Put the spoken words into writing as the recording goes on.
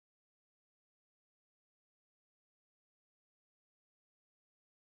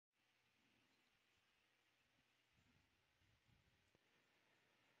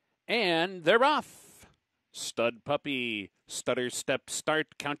And they're off. Stud Puppy, Stutter Step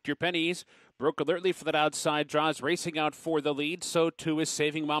Start, Count Your Pennies. Broke alertly for that outside draws, racing out for the lead. So too is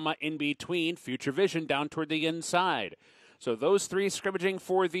Saving Mama in between. Future Vision down toward the inside. So those three scrimmaging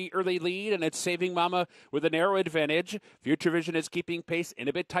for the early lead, and it's Saving Mama with a narrow advantage. Future Vision is keeping pace in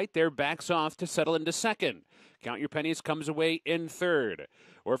a bit tight there, backs off to settle into second. Count Your Pennies comes away in third.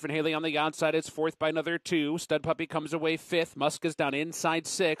 Orphan Haley on the outside is fourth by another two. Stud Puppy comes away fifth. Musk is down inside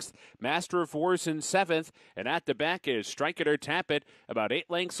sixth. Master of Wars in seventh. And at the back is Strike It or Tap It, about 8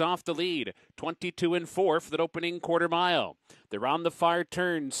 lengths off the lead. 22-4 for that opening quarter mile. They're on the far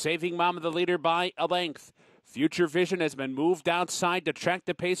turn. Saving Mama the leader by a length. Future Vision has been moved outside to track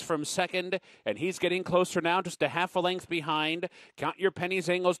the pace from second, and he's getting closer now, just a half a length behind. Count Your Pennies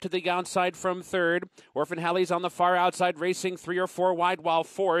angles to the outside from third. Orphan Halley's on the far outside, racing 3 or 4 wide while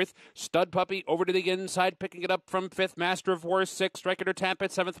fourth. Stud Puppy over to the inside, picking it up from fifth. Master of War sixth. Strike It or Tap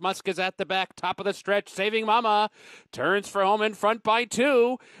It seventh. Musk is at the back, top of the stretch. Saving Mama turns for home in front by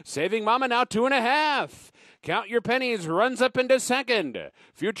 2. Saving Mama now 2.5. Count Your Pennies runs up into second.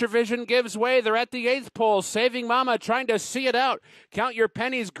 Future Vision gives way. They're at the 8th pole. Saving Mama trying to see it out. Count Your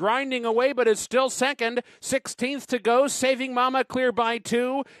Pennies grinding away, but is still second. 16th to go. Saving Mama clear by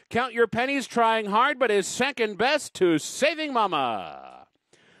 2. Count Your Pennies trying hard, but is second best to Saving Mama,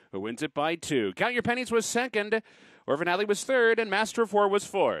 who wins it by 2. Count Your Pennies was second. Orphan Alley was third, and Master of War was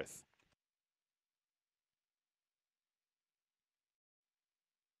fourth.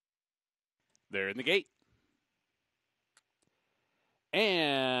 They're in the gate.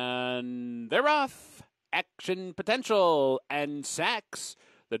 And they're off. Action Potential and Sachs.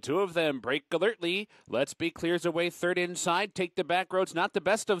 The two of them break alertly. Let's Be clears away third inside. Take the back roads. Not the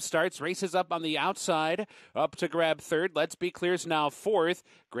best of starts. Races up on the outside. Up to grab third. Let's Be clears now fourth.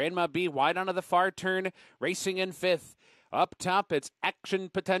 Grandma B wide onto the far turn. Racing in fifth. Up top, it's Action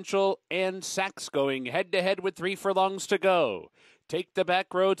Potential and Sachs going head-to-head with 3 furlongs to go. Take the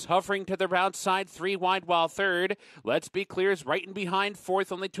back roads, hovering to the outside, 3 wide while third. Let's Be clears right in behind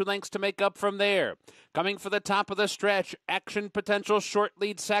fourth, only 2 lengths to make up from there. Coming for the top of the stretch, Action Potential, short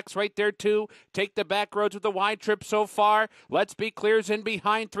lead, Sachs right there too. Take the back roads with a wide trip so far. Let's Be clears in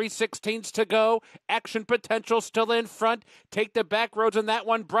behind, 3/16 to go. Action Potential still in front. Take the back roads on that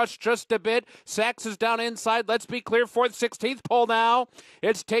one, brush just a bit. Sachs is down inside. Let's Be clear, 4th, 16th pole now.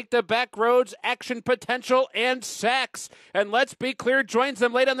 It's Take the back roads, Action Potential, and Sachs. And Let's Be clear joins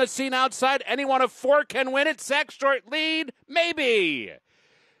them late on the scene outside. Anyone of 4 can win it. Sachs short lead, maybe.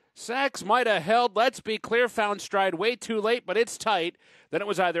 Sachs might have held. Let's Be clear found stride way too late, but it's tight. Then it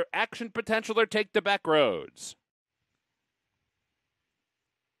was either Action Potential or Take the back roads.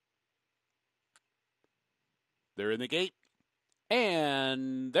 They're in the gate,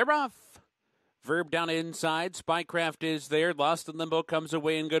 and they're off. Verb down inside. Spycraft is there. Lost in Limbo comes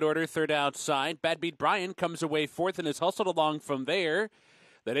away in good order. Third outside. Bad Beat Brian comes away fourth and is hustled along from there.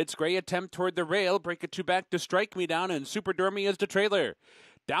 Then it's Gray Attempt toward the rail. Break it 2 back to Strike Me Down, and Super Dormy is the trailer.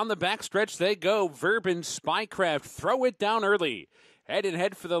 Down the back stretch they go. Verb and Spycraft throw it down early. Head and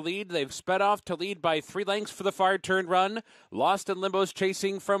head for the lead. They've sped off to lead by 3 lengths for the far turn run. Lost in Limbo's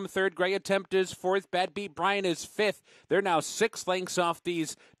chasing from third. Gray Attempt is fourth. Bad Beat Brian is fifth. They're now 6 lengths off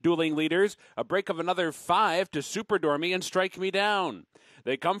these dueling leaders. A break of another 5 to Super Dormy and Strike Me Down.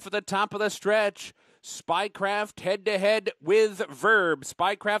 They come for the top of the stretch. Spycraft head-to-head with Verb.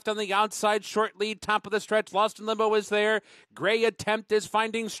 Spycraft on the outside, short lead, top of the stretch. Lost in Limbo is there. Gray Attempt is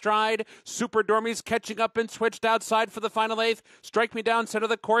finding stride. Super Dormy's catching up and switched outside for the final 8th. Strike Me Down, center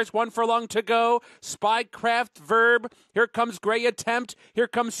of the course, 1 furlong to go. Spycraft, Verb. Here comes Gray Attempt. Here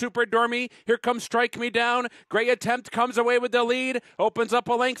comes Super Dormy. Here comes Strike Me Down. Gray Attempt comes away with the lead. Opens up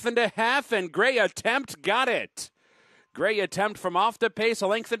a length and a half, and Gray Attempt got it. Gray Attempt from off the pace, a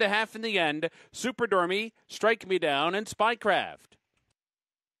length and a half in the end. Super Dormy, Strike Me Down, and Spycraft.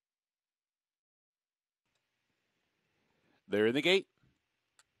 They're in the gate.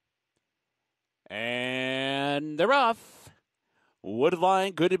 And they're off.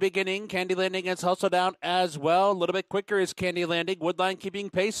 Woodline, good beginning. Candy Landing is hustled out as well. A little bit quicker is Candy Landing. Woodline keeping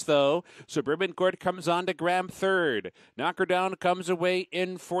pace, though. Suburban Court comes on to grab third. Knocker Down comes away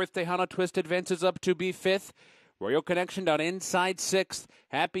in fourth. Tejano Twist advances up to be fifth. Royal Connection down inside 6th.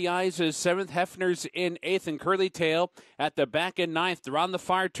 Happy Eyes is 7th. Hefner's in 8th. And Curly Tail at the back in 9th. They're on the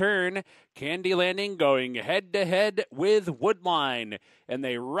far turn. Candy Landing going head-to-head with Woodline. and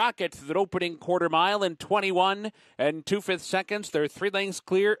they rocket through the opening quarter mile in 21 and 2/5 seconds. They're 3 lengths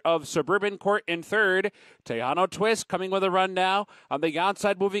clear of Suburban Court in third. Tejano Twist coming with a run now. On the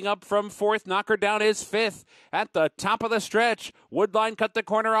outside, moving up from fourth. Knocker Down is fifth. At the top of the stretch, Woodline cut the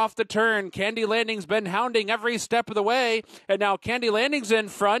corner off the turn. Candy Landing's been hounding every step of the way, and now Candy Landing's in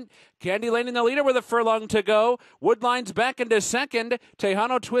front. Candy Landing the leader with a furlong to go. Woodline's back into second.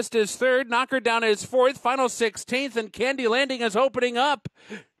 Tejano Twist is third. Knocker Down is fourth. Final 16th, and Candy Landing is opening up.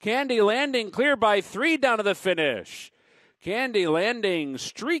 Candy Landing clear by 3 down to the finish. Candy Landing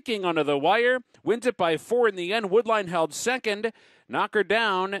streaking onto the wire. Wins it by 4 in the end. Woodline held second. Knocker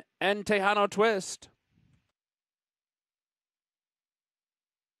Down and Tejano Twist.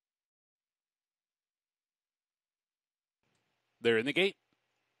 They're in the gate.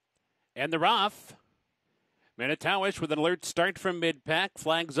 And they're off. Manitowish with an alert start from mid-pack.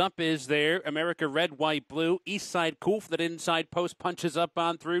 Flags up is there. America Red, White, Blue. Eastside Cool for that inside post punches up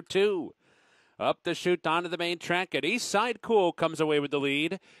on through 2. Up the chute onto the main track, and Eastside Cool comes away with the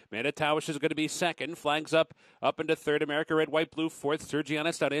lead. Manitowish is going to be second. Flags up into third. America Red, White, Blue, fourth.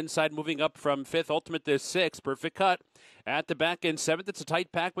 Sergianis on inside, moving up from fifth. Ultimate is sixth. Perfect Cut at the back in seventh. It's a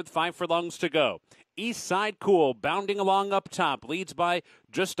tight pack with 5 furlongs to go. Eastside Cool bounding along up top, leads by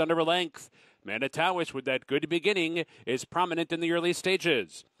just under a length. Manitowish, with that good beginning, is prominent in the early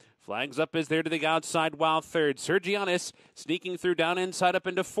stages. Flags up is there to the outside while third. Sergianis sneaking through down inside up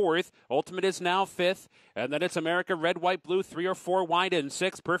into fourth. Ultimate is now fifth. And then it's America Red, White, Blue, 3 or 4 wide in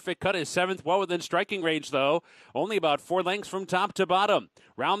sixth. Perfect Cut is seventh, well within striking range though. Only about 4 lengths from top to bottom.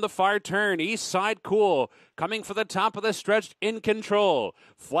 Round the far turn, Eastside Cool coming for the top of the stretch in control.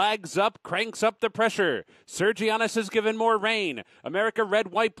 Flags up, cranks up the pressure. Sergianis is given more rein. America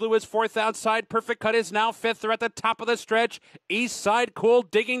Red, White, Blue is fourth outside. Perfect Cut is now fifth. They're at the top of the stretch. Eastside Cool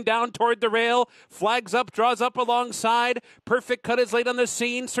digging down toward the rail. Flags up, draws up alongside. Perfect Cut is late on the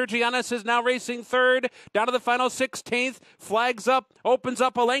scene. Sergianis is now racing third. Down to the final 16th. Flags up, opens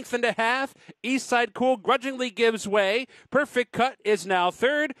up a length and a half. Eastside Cool grudgingly gives way. Perfect Cut is now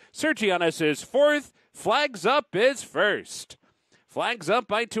third. Sergianis is fourth. Flags up is first. Flags up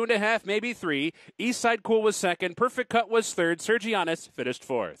by 2.5, maybe 3. Eastside Cool was second. Perfect Cut was third. Sergianis finished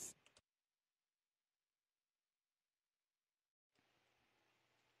fourth.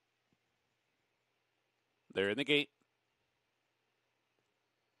 They're in the gate.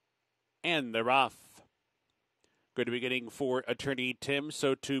 And they're off. Good beginning for Attorney Tim.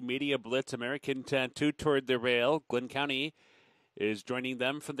 So too Media Blitz, American Tattoo toward the rail. Glenn County is joining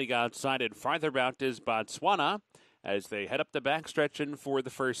them from the outside, and farther out is Botswana as they head up the backstretch in for the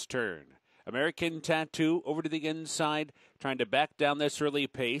first turn. American Tattoo over to the inside, trying to back down this early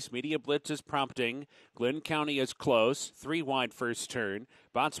pace. Media Blitz is prompting. Glenn County is close. 3 wide first turn.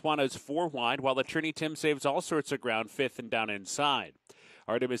 Botswana is 4 wide, while Attorney Tim saves all sorts of ground, 5th and down inside.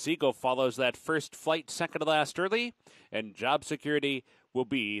 Artemis Eagle follows that first flight, second to last early, and Job Security will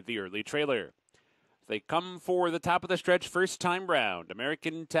be the early trailer. They come for the top of the stretch first time round.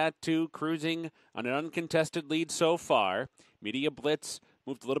 American Tattoo cruising on an uncontested lead so far. Media Blitz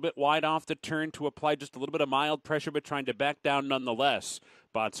moved a little bit wide off the turn to apply just a little bit of mild pressure, but trying to back down nonetheless.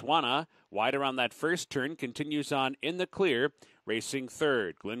 Botswana, wide around that first turn, continues on in the clear, racing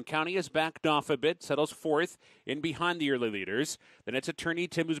third. Glenn County has backed off a bit, settles fourth in behind the early leaders. Then it's Attorney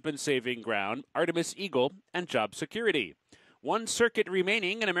Tim who's been saving ground, Artemis Eagle, and Job Security. 1 circuit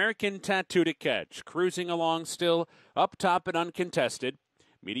remaining, an American Tattoo to catch. Cruising along still up top and uncontested.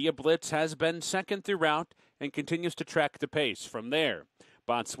 Media Blitz has been second throughout and continues to track the pace from there.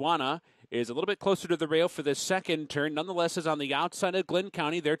 Botswana is a little bit closer to the rail for the second turn. Nonetheless, is on the outside of Glenn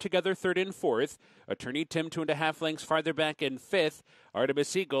County. They're together third and fourth. Attorney Tim 2.5 lengths farther back in fifth.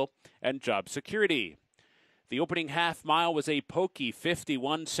 Artemis Eagle and Job Security. The opening half mile was a pokey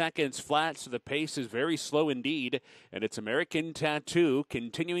 51 seconds flat, so the pace is very slow indeed. And it's American Tattoo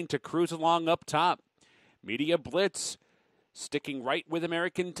continuing to cruise along up top. Media Blitz sticking right with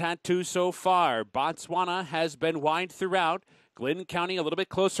American Tattoo so far. Botswana has been wide throughout. Glenn County a little bit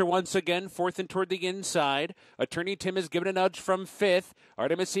closer once again, fourth and toward the inside. Attorney Tim is given a nudge from fifth.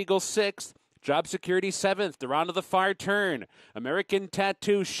 Artemis Eagle sixth. Job Security seventh. They're on to the far turn. American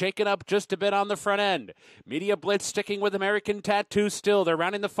Tattoo shaken up just a bit on the front end. Media Blitz sticking with American Tattoo still. They're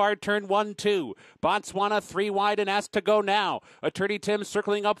rounding the far turn 1-2. Botswana 3 wide and asked to go now. Attorney Tim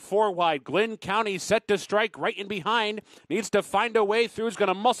circling up 4 wide. Glenn County set to strike right in behind. Needs to find a way through. Is going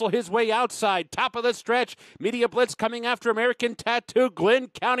to muscle his way outside. Top of the stretch. Media Blitz coming after American Tattoo. Glenn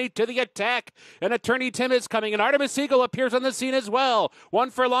County to the attack. And Attorney Tim is coming. And Artemis Eagle appears on the scene as well.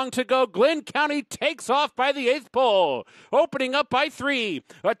 1 furlong to go. Glenn County takes off by the 8th pole. Opening up by 3.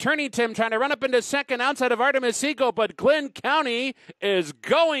 Attorney Tim trying to run up into second outside of Artemisiko, but Glenn County is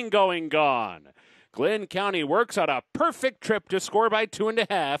gone. Glenn County works out a perfect trip to score by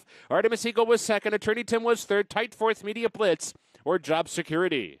 2.5. Artemisiko was second. Attorney Tim was third. Tight fourth, Media Blitz or Job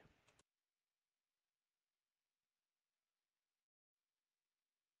Security.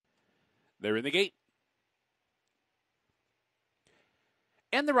 They're in the gate.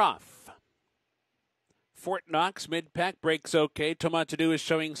 And they're off. Fort Knox mid-pack breaks okay. Tomatadou is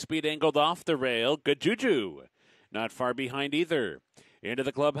showing speed angled off the rail. Good Juju. Not far behind either. Into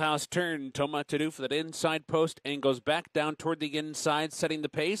the clubhouse turn. Tomatadou for that inside post. Angles back down toward the inside, setting the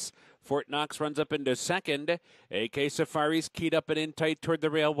pace. Fort Knox runs up into second. AK Safari's keyed up and in tight toward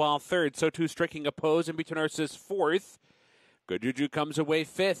the rail while third. So too striking a pose in between horses fourth. Good Juju comes away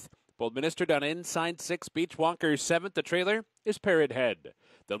fifth. Bold Minister down inside 6. Beach Walker 7th. The trailer is Parrot Head.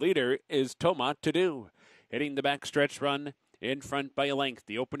 The leader is Tomatadou. Hitting the backstretch run in front by a length.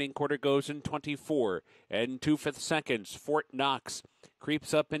 The opening quarter goes in 24 and 2/5 seconds. Fort Knox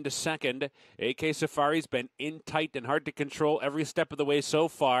creeps up into second. AK Safari's been in tight and hard to control every step of the way so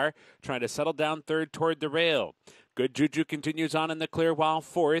far, trying to settle down third toward the rail. Good Juju continues on in the clear while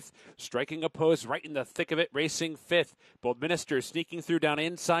fourth, striking a pose right in the thick of it, racing fifth. Bold Minister sneaking through down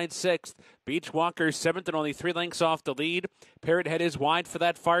inside sixth. Beach Walker 7th and only 3 lengths off the lead. Parrot Head is wide for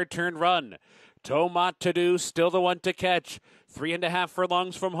that far turn run. Tomatadou still the one to catch. 3.5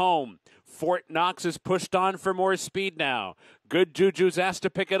 furlongs from home. Fort Knox is pushed on for more speed now. Good Juju's asked to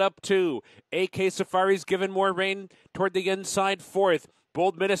pick it up too. AK Safari's given more rein toward the inside fourth.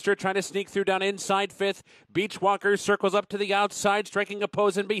 Bold Minister trying to sneak through down inside fifth. Beach Walker circles up to the outside, striking a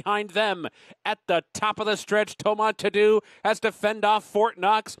pose in behind them. At the top of the stretch, Tomatadou has to fend off Fort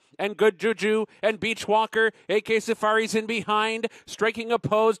Knox and Good Juju and Beach Walker. AK Safari's in behind, striking a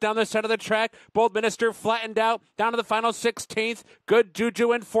pose down the center of the track. Bold Minister flattened out down to the final 16th. Good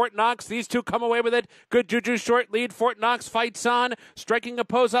Juju and Fort Knox, these two come away with it. Good Juju short lead. Fort Knox fights on, striking a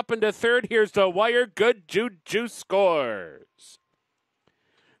pose up into third. Here's the wire. Good Juju scores.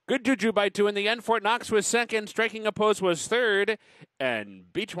 Good Juju by 2 in the end. Fort Knox was second. Striking a pose was third.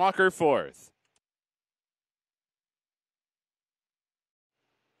 And Beach Walker fourth.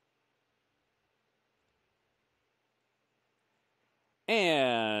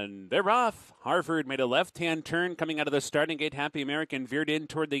 And they're off. Harvard made a left-hand turn coming out of the starting gate. Happy American veered in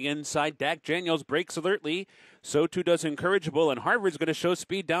toward the inside. Dak Daniels brakes alertly. So too does Incorrigible. And Harvard's going to show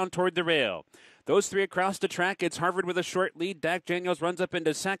speed down toward the rail. Those three across the track. It's Harvard with a short lead. Dak Daniels runs up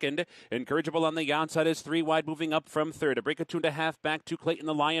into second. Incorrigible on the outside is 3 wide, moving up from third. A break of 2.5 back to Clayton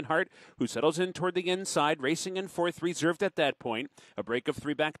the Lionheart, who settles in toward the inside, racing in fourth, reserved at that point. A break of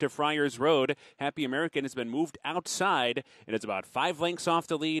 3 back to Friars Road. Happy American has been moved outside, and it's about 5 lengths off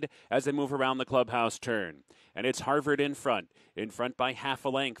the lead as they move around the clubhouse turn. And it's Harvard in front by half a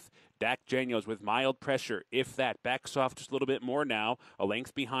length. Dak Daniels with mild pressure, if that. Backs off just a little bit more now. A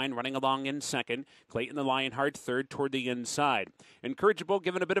length behind, running along in second. Clayton the Lionheart third toward the inside. Incorrigible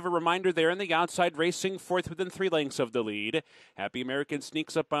given a bit of a reminder there in the outside, racing fourth within 3 lengths of the lead. Happy American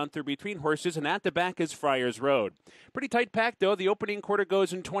sneaks up on through between horses, and at the back is Friars Road. Pretty tight pack, though. The opening quarter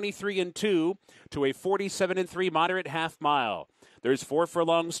goes in 23 and 2 to a 47 and 3 moderate half mile. There's 4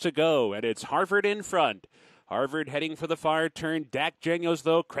 furlongs to go, and it's Harvard in front. Harvard heading for the far turn. Dak Daniels,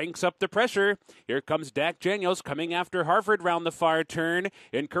 though, cranks up the pressure. Here comes Dak Daniels coming after Harvard round the far turn.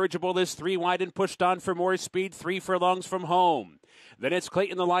 Incorrigible is 3 wide and pushed on for more speed, 3 furlongs from home. Then it's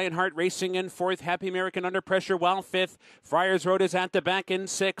Clayton the Lionheart racing in fourth. Happy American under pressure while fifth. Friars Road is at the back in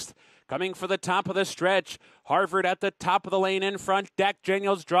sixth. Coming for the top of the stretch. Harvard at the top of the lane in front. Dak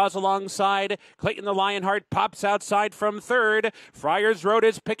Daniels draws alongside. Clayton the Lionheart pops outside from third. Friars Road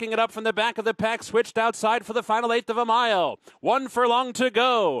is picking it up from the back of the pack. Switched outside for the final 1/8 of a mile. 1 furlong to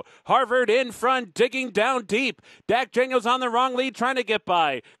go. Harvard in front, digging down deep. Dak Daniels on the wrong lead, trying to get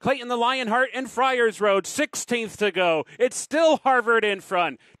by. Clayton the Lionheart and Friars Road, 16th to go. It's still Harvard in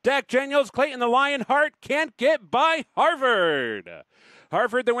front. Dak Daniels, Clayton the Lionheart can't get by Harvard.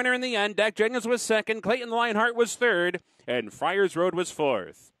 Harvard the winner in the end. Dak Daniels was second. Clayton the Lionheart was third. And Friars Road was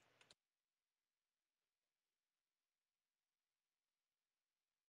fourth.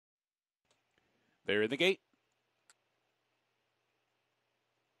 They're in the gate.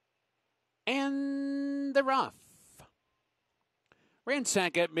 And they're off.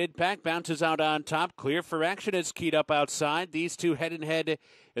 Ransack at mid-pack, bounces out on top. Clear for action is keyed up outside. These two head-in-head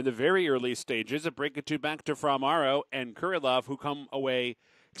in the very early stages. A break of 2 back to Framaro and Kurilov, who come away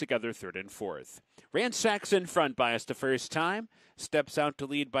together third and fourth. Ransack's in front by us the first time. Steps out to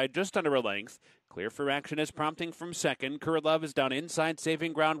lead by just under a length. Clear for action is prompting from second. Kurilov is down inside,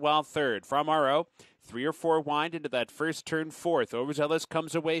 saving ground while third. From Aro, 3 or 4 wide into that first turn, fourth. Overzealous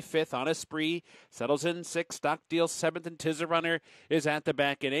comes away fifth on a spree. Settles in sixth. Stockdale seventh, and Tizarunner is at the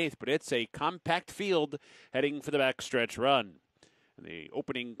back in eighth. But it's a compact field heading for the backstretch run. The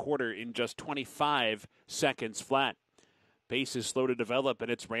opening quarter in just 25 seconds flat. Pace is slow to develop, and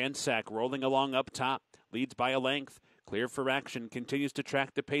it's Ransack rolling along up top. Leads by a length. Clear for action continues to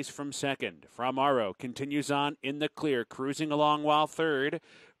track the pace from second. From Aro continues on in the clear, cruising along while third.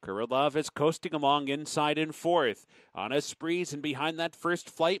 Kurilov is coasting along inside in fourth. On a sprees and behind that first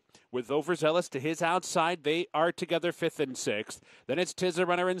flight with Overzealous to his outside, they are together fifth and sixth. Then it's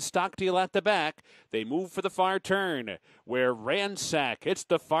Tizarunner and Stockdale at the back. They move for the far turn where Ransack hits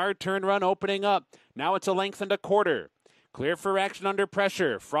the far turn run opening up. Now it's a length and a quarter. Clear for action under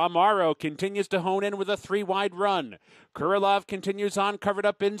pressure. From Aro continues to hone in with a 3-wide run. Kurilov continues on, covered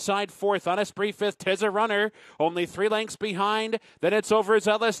up inside fourth. On a spree fifth, Tizarunner only 3 lengths behind. Then it's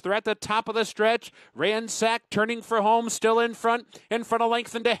Overzealous. They're at the top of the stretch. Ransack turning for home, still in front a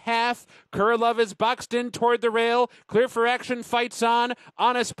length and a half. Kurilov is boxed in toward the rail. Clear for action fights on.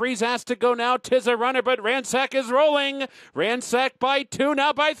 On a spree's asked to go now. Tizarunner, but Ransack is rolling. Ransack by 2,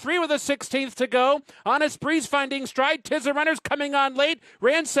 now by 3 with a 16th to go. On a spree's finding stride. Tizarunner's coming on late.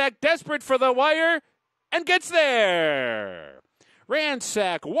 Ransack desperate for the wire and gets there.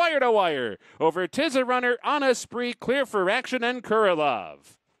 Ransack wire to wire over Tizarunner on a spree. Clear for action and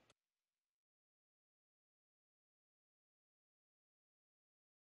Kurilov.